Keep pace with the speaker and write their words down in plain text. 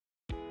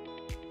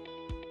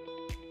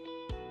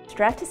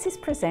Stratasys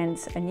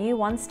presents a new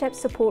one-step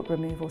support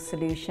removal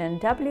solution,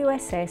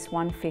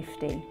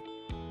 WSS150.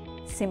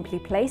 Simply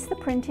place the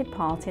printed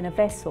part in a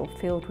vessel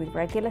filled with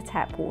regular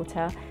tap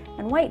water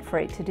and wait for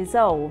it to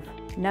dissolve.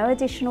 No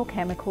additional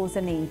chemicals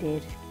are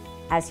needed.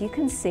 As you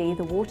can see,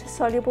 the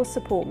water-soluble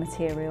support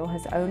material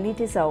has only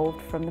dissolved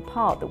from the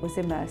part that was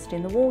immersed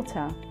in the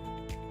water.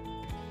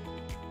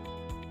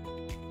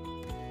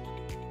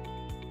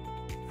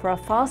 For a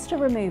faster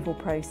removal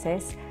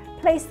process,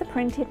 place the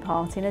printed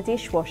part in a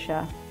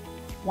dishwasher.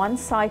 One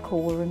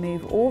cycle will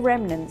remove all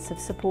remnants of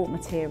support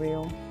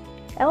material.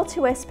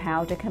 L2S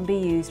powder can be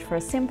used for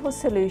a simple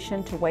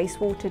solution to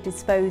wastewater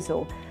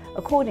disposal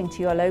according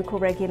to your local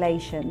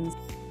regulations.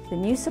 The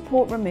new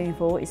support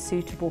removal is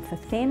suitable for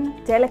thin,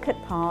 delicate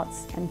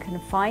parts and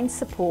confined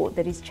support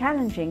that is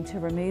challenging to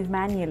remove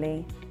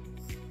manually.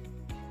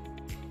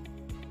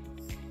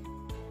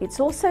 It's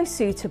also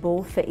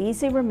suitable for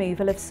easy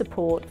removal of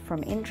support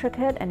from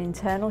intricate and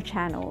internal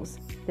channels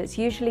that's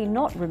usually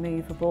not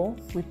removable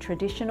with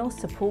traditional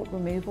support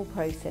removal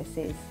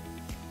processes.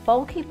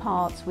 Bulky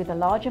parts with a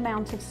large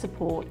amount of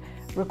support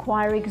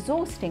require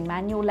exhausting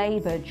manual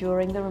labour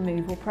during the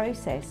removal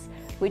process,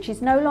 which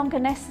is no longer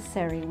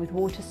necessary with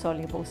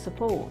water-soluble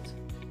support.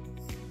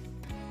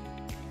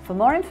 For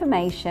more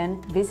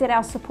information, visit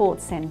our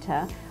support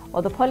centre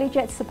or the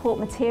Polyjet support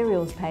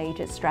materials page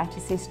at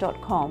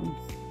stratasys.com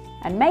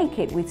and make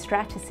it with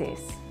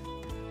Stratasys.